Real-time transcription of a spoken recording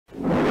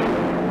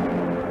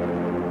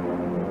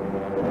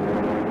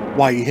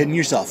Why are you hitting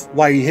yourself?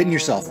 Why are you hitting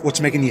yourself? What's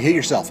making you hit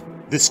yourself?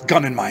 This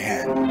gun in my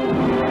hand.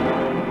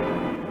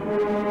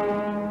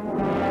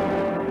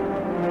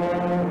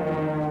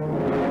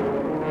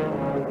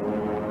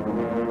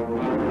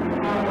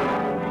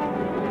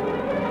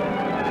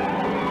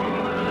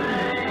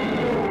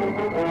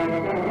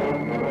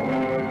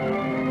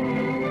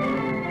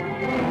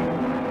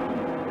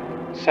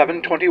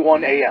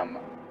 7:21 a.m.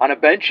 On a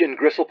bench in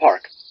Gristle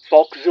Park,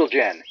 Falk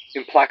Zildjian,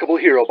 implacable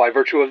hero by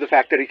virtue of the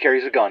fact that he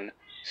carries a gun,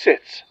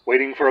 sits,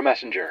 waiting for a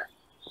messenger.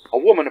 A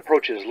woman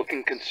approaches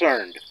looking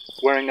concerned,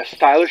 wearing a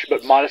stylish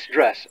but modest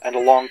dress and a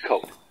long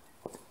coat.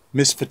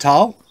 Miss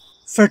Fatal?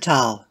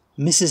 Fertal.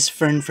 Mrs.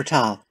 Fern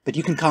Fertal, but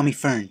you can call me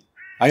Fern.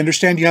 I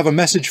understand you have a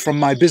message from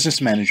my business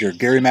manager,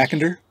 Gary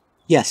McInder?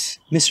 Yes,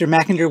 Mr.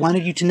 McInder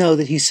wanted you to know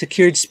that he's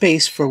secured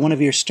space for one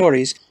of your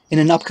stories in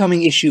an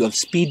upcoming issue of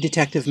Speed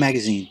Detective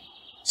magazine.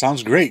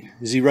 Sounds great.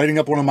 Is he writing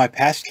up one of my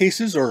past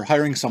cases or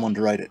hiring someone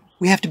to write it?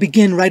 We have to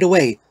begin right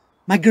away.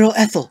 My girl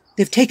Ethel,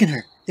 they've taken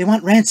her. They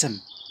want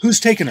ransom.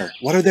 Who's taken her?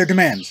 What are their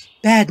demands?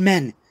 Bad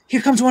men.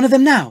 Here comes one of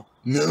them now.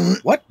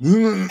 What?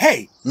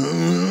 Hey!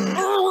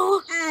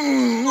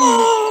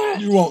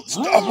 You won't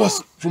stop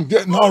us from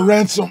getting our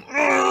ransom.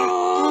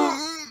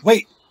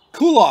 Wait,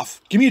 cool off.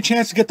 Give me a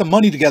chance to get the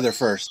money together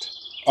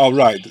first. All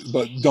right,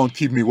 but don't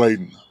keep me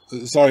waiting.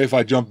 Sorry if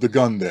I jumped the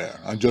gun there.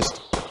 I'm just...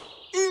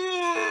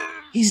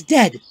 He's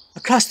dead.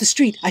 Across the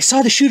street. I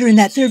saw the shooter in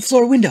that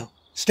third-floor window.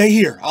 Stay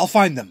here. I'll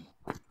find them.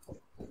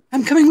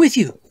 I'm coming with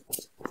you.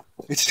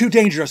 It's too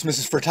dangerous,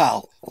 Mrs.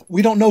 Fertal.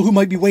 We don't know who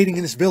might be waiting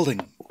in this building.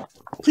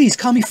 Please,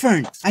 call me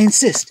Fern. I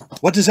insist.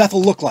 What does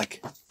Ethel look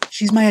like?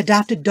 She's my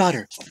adopted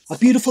daughter. A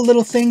beautiful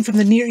little thing from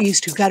the Near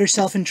East who got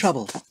herself in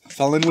trouble.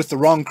 Fell in with the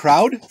wrong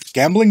crowd?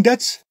 Gambling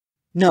debts?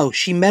 No,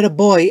 she met a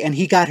boy and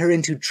he got her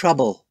into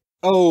trouble.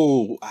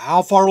 Oh,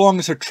 how far along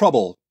is her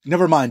trouble?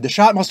 Never mind. The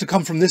shot must have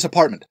come from this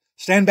apartment.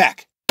 Stand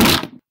back.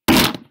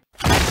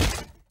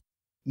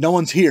 No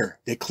one's here.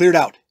 They cleared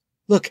out.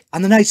 Look,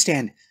 on the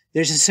nightstand.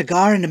 There's a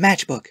cigar and a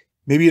matchbook.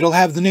 Maybe it'll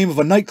have the name of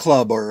a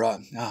nightclub or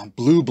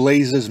Blue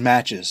Blazes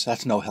Matches.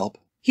 That's no help.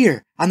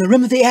 Here, on the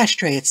rim of the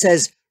ashtray, it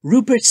says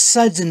Rupert's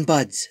Suds and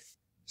Buds.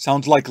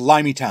 Sounds like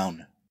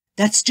Limeytown.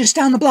 That's just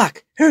down the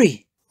block.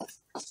 Hurry.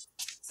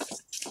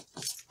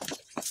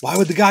 Why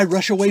would the guy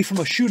rush away from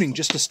a shooting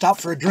just to stop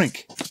for a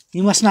drink?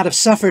 You must not have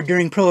suffered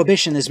during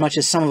Prohibition as much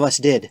as some of us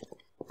did.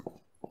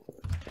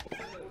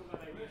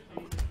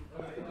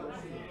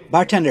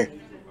 Bartender,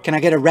 can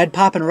I get a red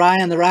pop and rye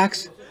on the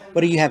rocks?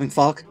 What are you having,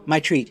 Falk? My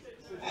treat.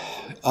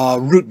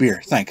 Root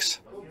beer, thanks.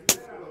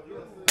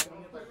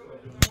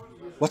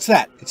 What's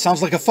that? It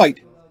sounds like a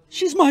fight.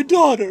 She's my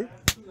daughter.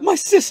 My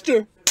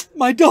sister.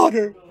 My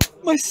daughter.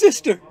 My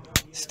sister.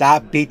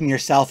 Stop beating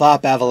yourself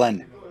up,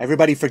 Evelyn.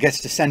 Everybody forgets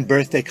to send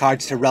birthday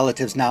cards to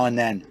relatives now and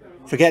then.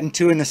 Forgetting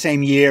 2 in the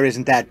same year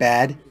isn't that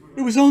bad.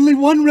 It was only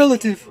one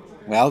relative.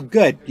 Well,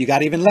 good. You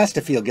got even less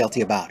to feel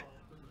guilty about.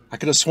 I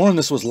could have sworn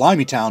this was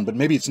Limeytown, but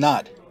maybe it's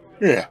not.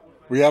 Yeah,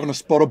 we having a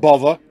spot of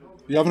bother?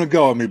 You having a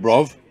go at me,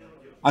 bruv?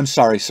 I'm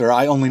sorry, sir.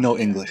 I only know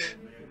English.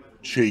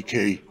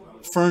 Cheeky.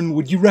 Fern,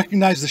 would you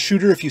recognize the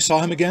shooter if you saw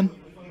him again?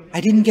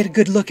 I didn't get a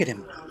good look at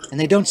him, and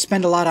they don't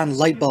spend a lot on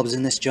light bulbs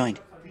in this joint.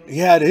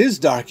 Yeah, it is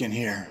dark in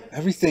here.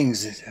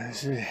 Everything's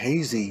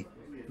hazy.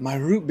 My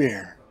root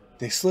beer.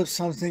 They slipped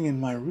something in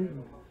my root.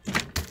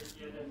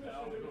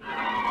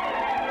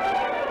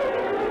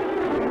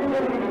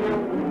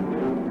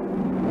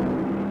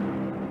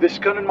 This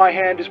Gun in My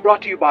Hand is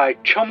brought to you by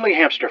Chumley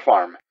Hamster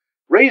Farm.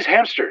 Raise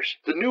hamsters,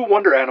 the new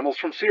wonder animals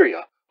from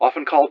Syria,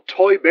 often called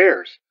toy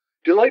bears.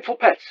 Delightful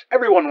pets,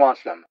 everyone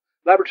wants them.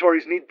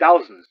 Laboratories need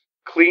thousands.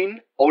 Clean,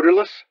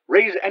 odorless,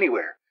 raise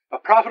anywhere. A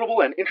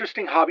profitable and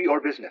interesting hobby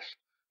or business.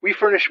 We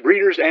furnish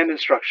breeders and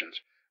instructions.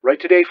 Write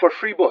today for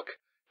free book.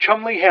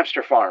 Chumley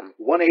Hamster Farm,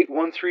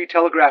 1813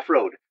 Telegraph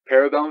Road,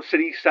 Parabellum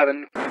City,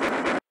 7.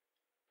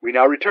 We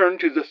now return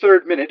to the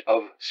 3rd minute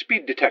of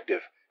Speed Detective,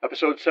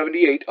 episode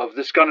 78 of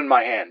This Gun in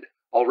My Hand,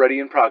 already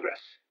in progress.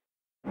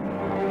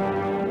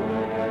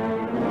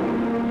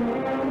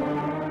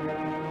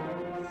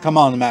 Come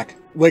on, Mac.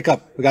 Wake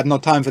up. We got no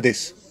time for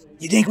this.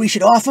 You think we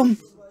should off him?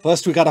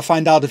 First, we gotta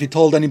find out if he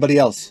told anybody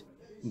else.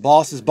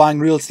 Boss is buying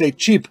real estate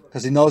cheap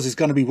because he knows he's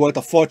gonna be worth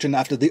a fortune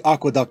after the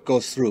aqueduct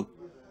goes through.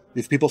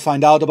 If people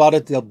find out about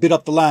it, they'll bid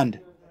up the land.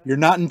 You're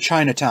not in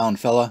Chinatown,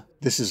 fella.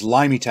 This is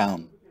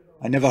Limeytown.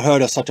 I never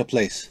heard of such a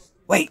place.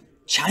 Wait,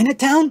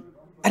 Chinatown?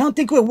 I don't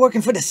think we're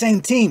working for the same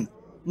team.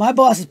 My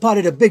boss is part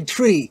of the big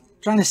tree,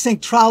 trying to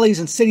sink trolleys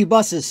and city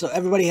buses so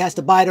everybody has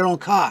to buy their own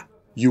car.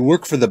 You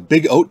work for the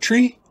big oat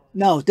tree?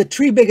 No, the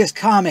 3 biggest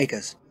car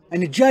makers.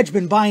 And the judge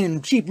been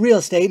buying cheap real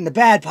estate in the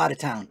bad part of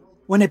town.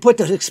 When they put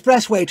the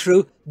expressway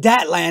through,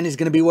 that land is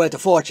going to be worth a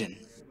fortune.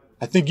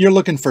 I think you're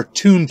looking for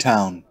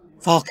Toontown.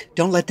 Falk,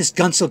 don't let this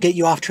gunsel get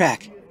you off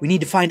track. We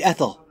need to find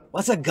Ethel.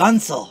 What's a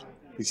gunsel?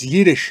 It's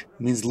Yiddish.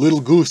 It means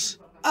little goose.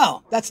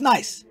 Oh, that's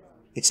nice.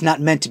 It's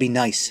not meant to be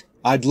nice.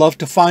 I'd love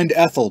to find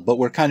Ethel, but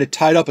we're kind of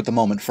tied up at the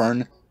moment,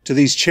 Fern. To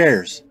these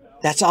chairs.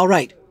 That's all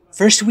right.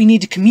 First, we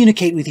need to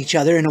communicate with each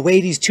other in a way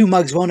these 2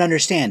 mugs won't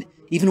understand,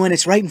 even when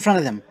it's right in front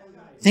of them.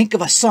 Think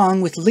of a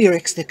song with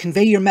lyrics that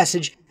convey your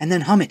message and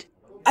then hum it.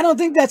 I don't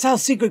think that's how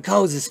secret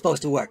codes is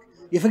supposed to work.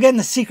 You're forgetting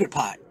the secret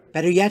part.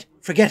 Better yet,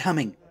 forget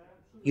humming.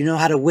 You know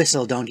how to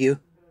whistle, don't you?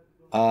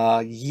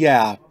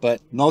 Yeah,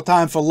 but no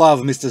time for love,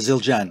 Mr.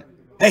 Zildjian.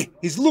 Hey,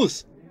 he's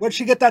loose. Where'd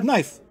she get that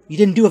knife? You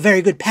didn't do a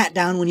very good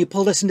pat-down when you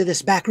pulled us into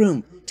this back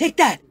room. Take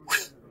that!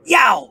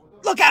 Yow!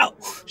 Look out!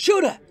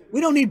 Shoot her!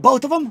 We don't need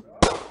both of them!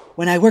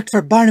 When I worked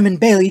for Barnum and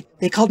Bailey,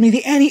 they called me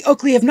the Annie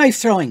Oakley of knife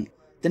throwing.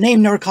 The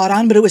name never caught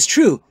on, but it was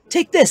true.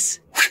 Take this!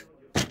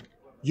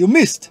 You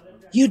missed.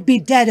 You'd be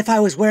dead if I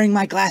was wearing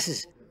my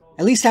glasses.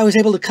 At least I was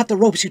able to cut the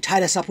ropes you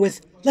tied us up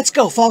with. Let's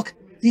go, Falk.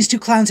 These two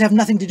clowns have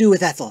nothing to do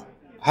with Ethel.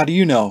 How do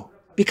you know?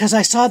 Because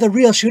I saw the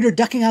real shooter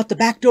ducking out the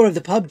back door of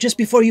the pub just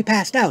before you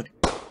passed out.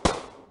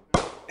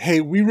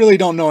 Hey, we really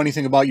don't know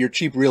anything about your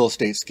cheap real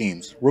estate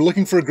schemes. We're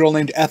looking for a girl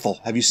named Ethel.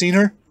 Have you seen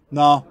her?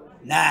 No.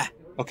 Nah.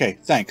 Okay,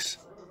 thanks.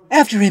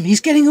 After him,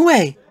 he's getting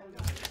away.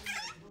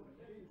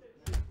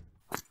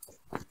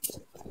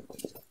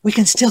 We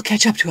can still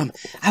catch up to him.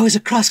 I was a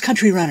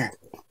cross-country runner.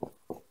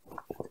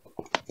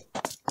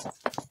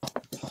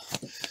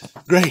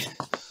 Great.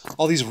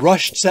 All these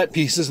rushed set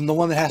pieces and the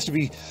one that has to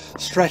be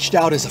stretched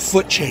out as a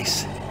foot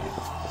chase.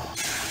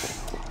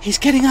 He's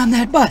getting on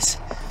that bus.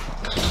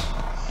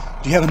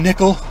 Do you have a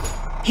nickel?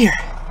 Here.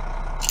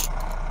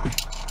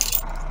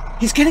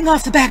 He's getting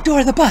off the back door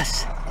of the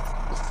bus.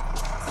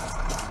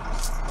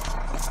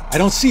 I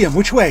don't see him.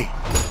 Which way?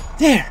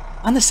 There,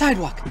 on the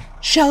sidewalk.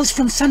 Shells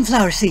from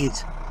sunflower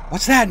seeds.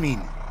 What's that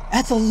mean?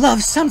 Ethel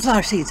loves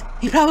sunflower seeds.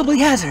 He probably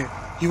has her.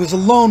 He was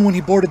alone when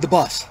he boarded the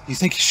bus. You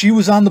think she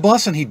was on the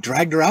bus and he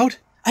dragged her out?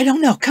 I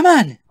don't know. Come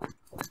on.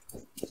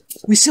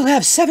 We still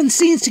have 7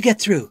 scenes to get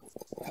through.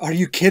 Are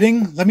you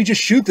kidding? Let me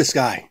just shoot this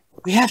guy.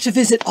 We have to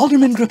visit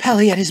Alderman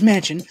Grappelli at his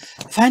mansion,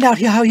 find out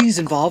how he's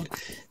involved,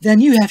 then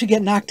you have to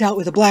get knocked out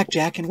with a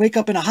blackjack and wake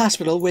up in a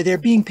hospital where they're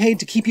being paid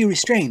to keep you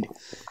restrained.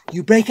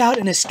 You break out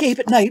and escape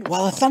at night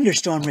while a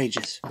thunderstorm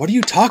rages. What are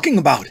you talking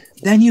about?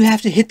 Then you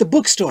have to hit the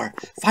bookstore,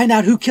 find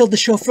out who killed the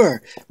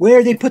chauffeur,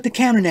 where they put the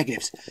camera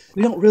negatives.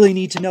 We don't really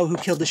need to know who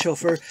killed the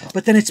chauffeur,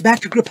 but then it's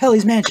back to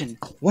Grappelli's mansion.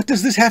 What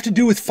does this have to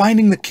do with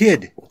finding the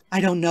kid? I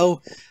don't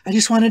know. I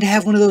just wanted to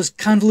have one of those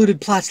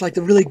convoluted plots like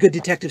the really good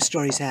detective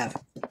stories have.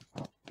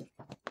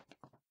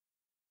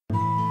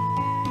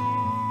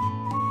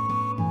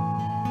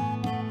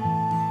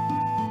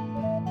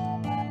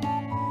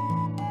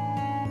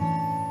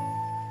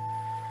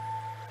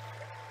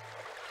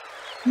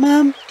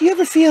 Mom, do you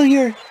ever feel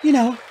you're,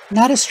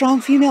 not a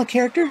strong female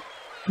character?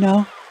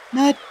 No.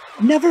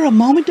 Never a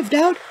moment of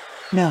doubt?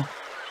 No.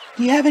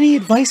 Do you have any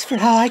advice for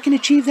how I can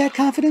achieve that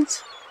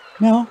confidence?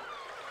 No.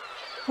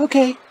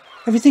 Okay.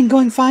 Everything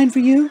going fine for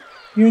you?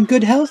 You're in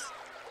good health?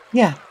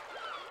 Yeah.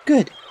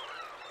 Good.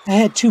 I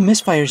had 2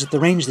 misfires at the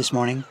range this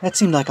morning. That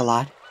seemed like a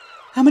lot.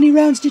 How many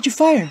rounds did you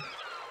fire?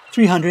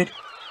 300.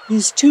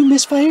 Is 2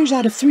 misfires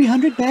out of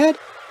 300 bad?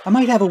 I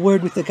might have a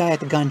word with the guy at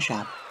the gun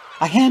shop.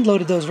 I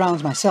hand-loaded those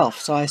rounds myself,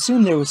 so I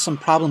assumed there was some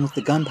problem with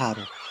the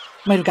gunpowder.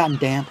 Might have gotten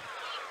damp.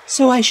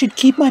 So I should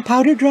keep my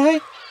powder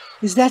dry?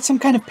 Is that some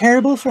kind of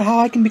parable for how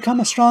I can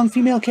become a strong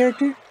female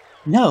character?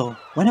 No.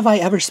 When have I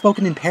ever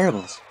spoken in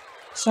parables?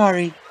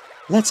 Sorry.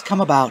 Let's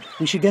come about.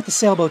 We should get the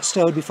sailboat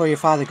stowed before your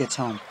father gets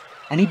home.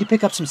 I need to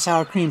pick up some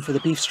sour cream for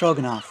the beef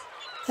stroganoff.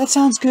 That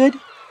sounds good.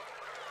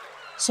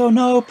 So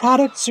no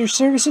products or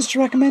services to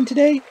recommend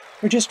today?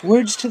 Or just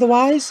words to the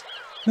wise?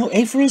 No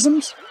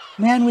aphorisms?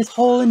 Man with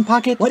hole in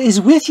pocket. What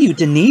is with you,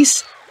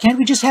 Denise? Can't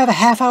we just have a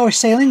half-hour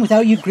sailing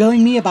without you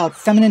grilling me about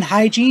feminine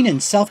hygiene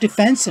and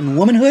self-defense and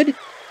womanhood?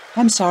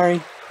 I'm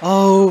sorry.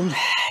 Oh,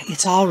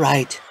 it's all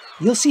right.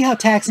 You'll see how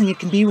taxing it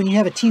can be when you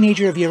have a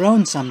teenager of your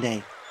own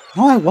someday.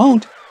 No, I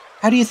won't.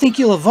 How do you think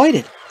you'll avoid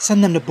it?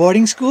 Send them to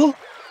boarding school?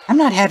 I'm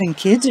not having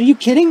kids. Are you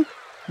kidding?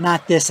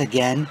 Not this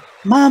again.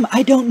 Mom,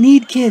 I don't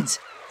need kids.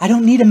 I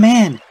don't need a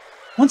man.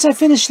 Once I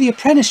finish the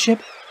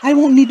apprenticeship, I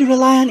won't need to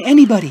rely on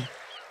anybody.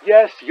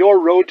 Yes, your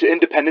road to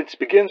independence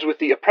begins with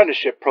the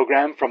apprenticeship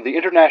program from the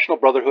International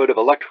Brotherhood of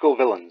Electrical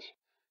Villains.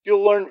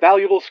 You'll learn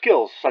valuable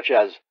skills such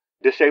as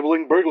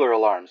disabling burglar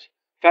alarms,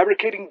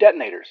 fabricating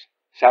detonators,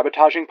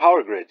 sabotaging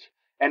power grids,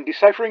 and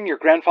deciphering your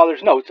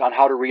grandfather's notes on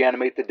how to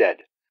reanimate the dead.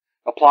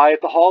 Apply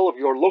at the hall of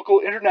your local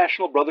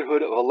International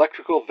Brotherhood of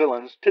Electrical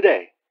Villains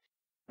today.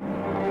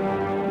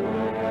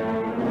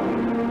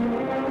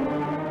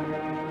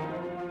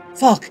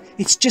 Falk,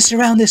 it's just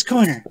around this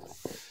corner.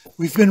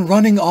 We've been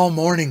running all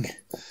morning.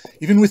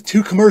 Even with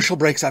 2 commercial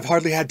breaks, I've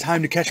hardly had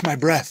time to catch my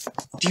breath.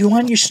 Do you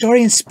want your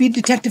story in Speed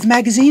Detective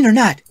magazine or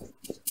not?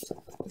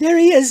 There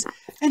he is,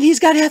 and he's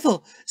got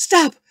Ethel.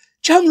 Stop!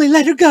 Chumley,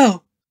 let her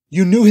go!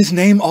 You knew his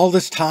name all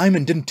this time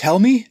and didn't tell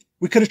me?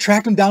 We could have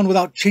tracked him down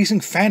without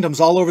chasing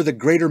phantoms all over the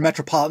greater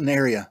metropolitan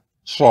area.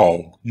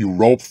 So, you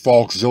roped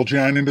Falk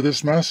Zildjian into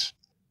this mess?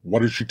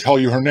 What did she tell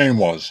you her name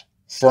was?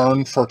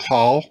 Fern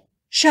Fertal?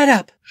 Shut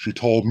up! She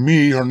told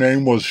me her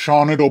name was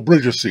Shaunid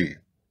O'Brigacy.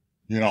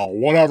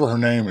 Whatever her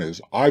name is,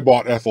 I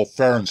bought Ethel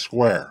fair and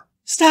square.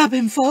 Stop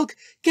him, Falk!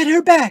 Get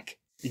her back!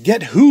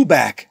 Get who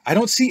back? I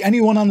don't see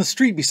anyone on the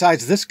street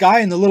besides this guy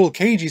and the little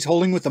cage he's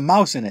holding with the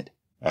mouse in it.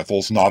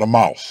 Ethel's not a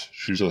mouse.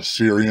 She's a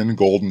Syrian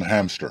golden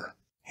hamster.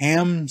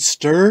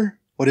 Hamster?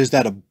 What is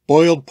that, a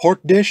boiled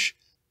pork dish?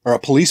 Or a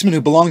policeman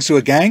who belongs to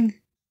a gang?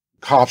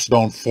 Cops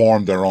don't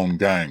form their own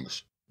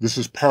gangs. This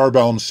is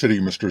Parabellum City,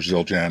 Mr.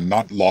 Zildjian,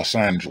 not Los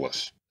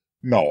Angeles.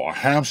 No, a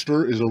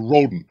hamster is a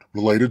rodent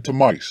related to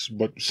mice,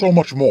 but so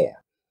much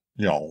more.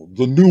 You know,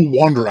 the new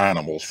wonder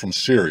animals from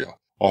Syria,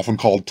 often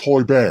called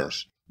toy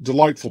bears.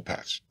 Delightful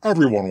pets.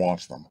 Everyone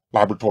wants them.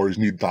 Laboratories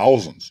need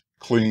thousands.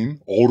 Clean,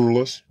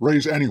 odorless,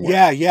 raise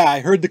anywhere. Yeah,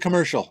 I heard the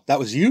commercial. That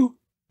was you?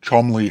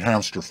 Chumley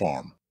Hamster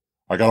Farm.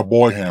 I got a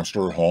boy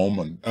hamster at home,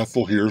 and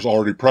Ethel here's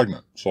already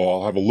pregnant, so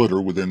I'll have a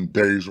litter within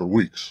days or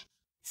weeks.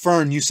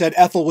 Fern, you said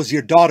Ethel was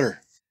your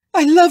daughter.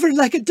 I love her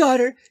like a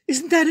daughter.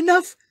 Isn't that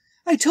enough?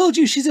 I told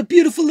you she's a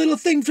beautiful little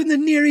thing from the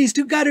Near East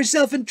who got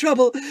herself in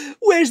trouble.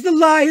 Where's the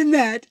lie in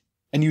that?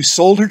 And you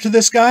sold her to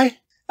this guy?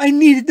 I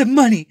needed the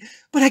money,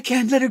 but I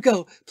can't let her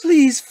go.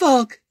 Please,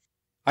 Falk.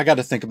 I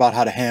gotta think about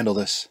how to handle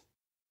this.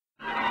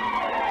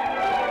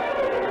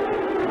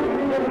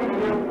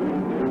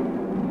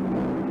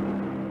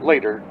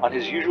 Later, on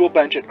his usual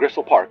bench at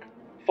Gristle Park,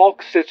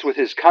 Falk sits with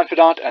his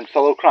confidant and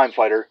fellow crime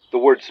fighter, the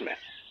Wordsmith.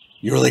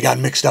 You really got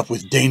mixed up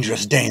with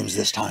dangerous dames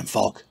this time,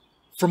 Falk.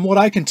 From what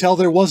I can tell,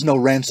 there was no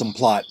ransom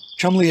plot.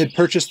 Chumley had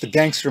purchased the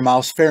gangster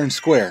mouse fair and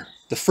square.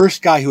 The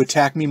first guy who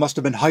attacked me must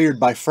have been hired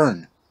by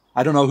Fern.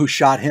 I don't know who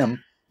shot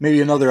him. Maybe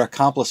another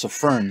accomplice of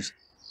Fern's.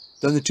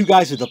 Then the two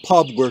guys at the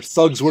pub were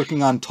thugs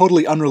working on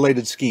totally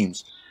unrelated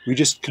schemes. We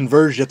just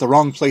converged at the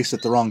wrong place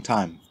at the wrong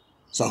time.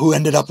 So who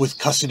ended up with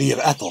custody of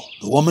Ethel,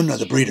 the woman or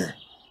the breeder?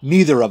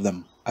 Neither of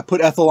them. I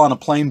put Ethel on a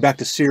plane back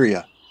to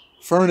Syria.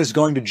 Fern is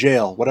going to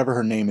jail, whatever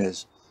her name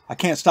is. I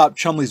can't stop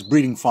Chumley's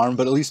breeding farm,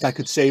 but at least I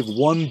could save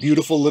one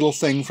beautiful little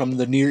thing from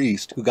the Near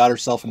East who got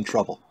herself in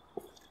trouble.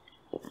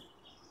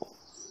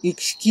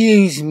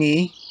 Excuse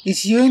me,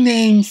 is your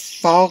name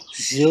Falk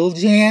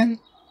Zildjian?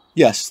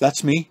 Yes,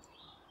 that's me.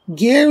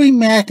 Gary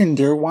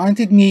McInder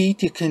wanted me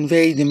to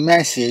convey the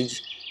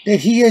message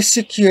that he has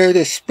secured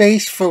a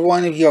space for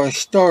one of your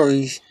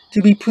stories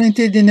to be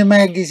printed in a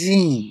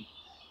magazine.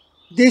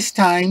 This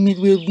time it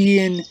will be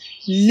in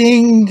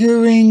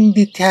Lingering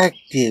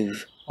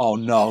Detective. Oh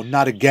no,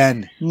 not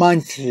again.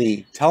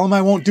 Monthly. Tell him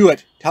I won't do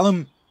it. Tell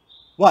him...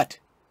 what?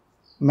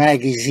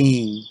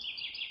 Magazine.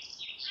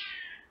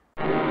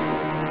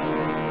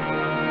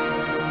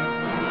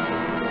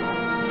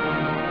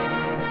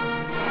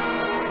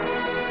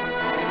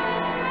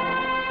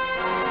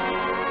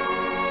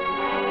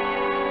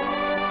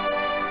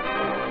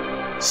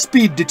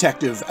 Speed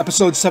Detective,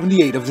 episode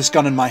 78 of This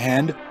Gun in My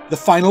Hand, the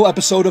final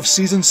episode of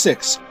season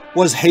 6,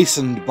 was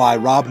hastened by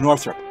Rob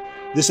Northrop.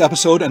 This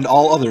episode and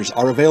all others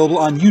are available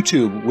on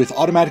YouTube with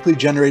automatically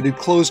generated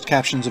closed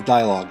captions of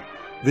dialogue.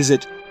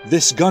 Visit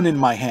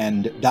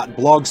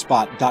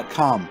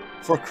thisguninmyhand.blogspot.com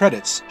for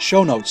credits,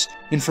 show notes,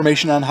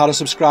 information on how to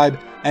subscribe,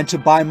 and to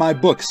buy my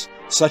books,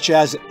 such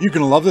as, you're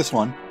gonna love this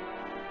one,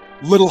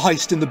 Little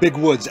Heist in the Big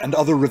Woods and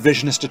Other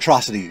Revisionist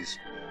Atrocities.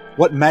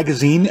 What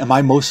magazine am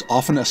I most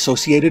often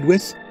associated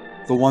with?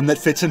 The one that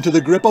fits into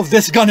the grip of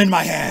This Gun in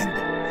My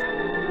Hand!